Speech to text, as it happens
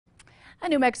A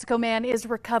New Mexico man is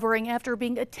recovering after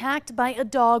being attacked by a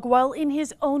dog while in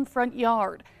his own front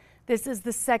yard. This is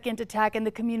the second attack in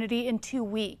the community in 2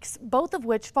 weeks, both of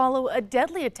which follow a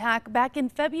deadly attack back in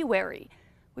February.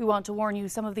 We want to warn you,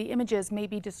 some of the images may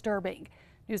be disturbing.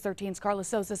 News 13's Carla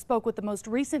Sosa spoke with the most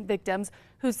recent victims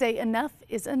who say enough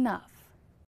is enough.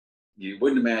 You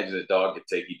wouldn't imagine a dog could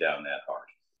take you down that hard,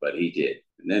 but he did.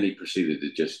 And then he proceeded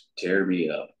to just tear me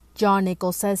up. John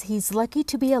Nichols says he's lucky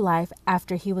to be alive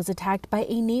after he was attacked by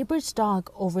a neighbor's dog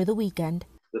over the weekend.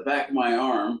 The back of my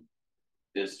arm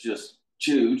is just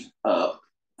chewed up,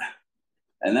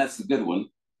 and that's the good one.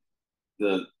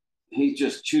 He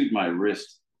just chewed my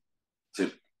wrist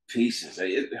to pieces.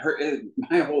 It hurt.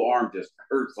 My whole arm just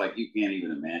hurts like you can't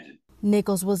even imagine.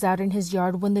 Nichols was out in his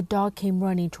yard when the dog came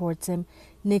running towards him.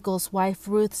 Nichols' wife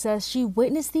Ruth says she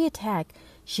witnessed the attack.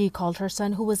 She called her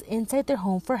son, who was inside their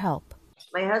home, for help.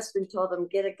 My husband told him,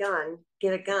 get a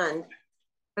gun.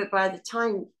 But by the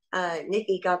time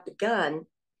Nikki got the gun,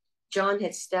 John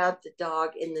had stabbed the dog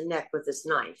in the neck with his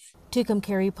knife.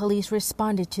 Tucumcari police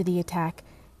responded to the attack.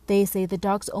 They say the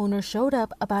dog's owner showed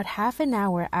up about half an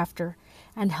hour after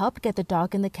and helped get the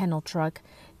dog in the kennel truck.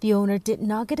 The owner did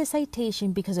not get a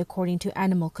citation because, according to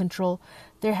animal control,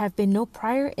 there have been no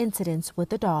prior incidents with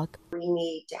the dog. We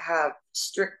need to have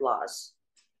strict laws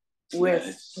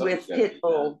with pit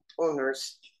bull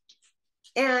owners.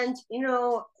 And,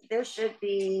 there should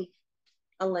be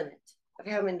a limit of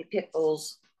how many pit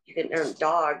bulls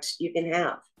dogs you can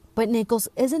have. But Nichols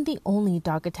isn't the only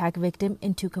dog attack victim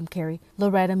in Tucumcari.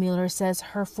 Loretta Mueller says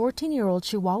her 14-year-old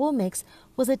Chihuahua mix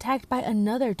was attacked by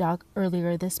another dog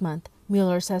earlier this month.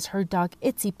 Mueller says her dog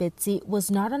Itsy Bitsy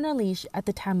was not on a leash at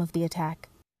the time of the attack.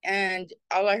 And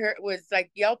all I heard was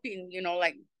like yelping,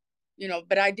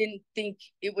 but I didn't think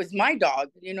it was my dog,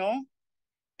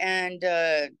 And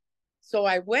so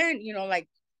I went,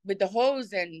 with the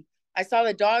hose, and I saw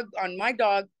the dog on my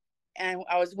dog, and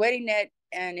I was wetting it,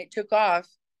 and it took off.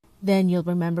 Then you'll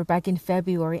remember back in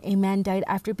February, a man died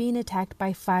after being attacked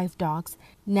by 5 dogs.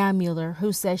 Now Mueller,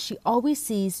 who says she always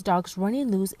sees dogs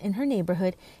running loose in her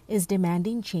neighborhood, is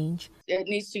demanding change. It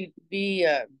needs to be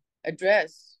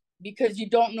addressed because you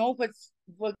don't know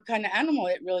what kind of animal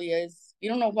it really is. You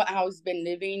don't know how it's been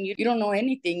living. You don't know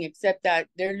anything except that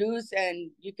they're loose and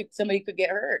somebody could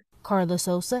get hurt. Carla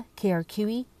Sosa,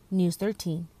 KRQE, News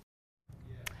 13.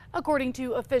 According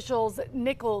to officials,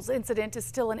 Nichols' incident is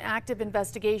still an active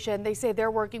investigation. They say they're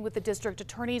working with the district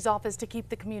attorney's office to keep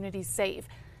the community safe.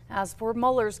 As for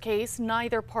Mueller's case,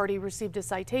 neither party received a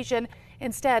citation.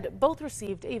 Instead, both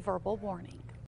received a verbal warning.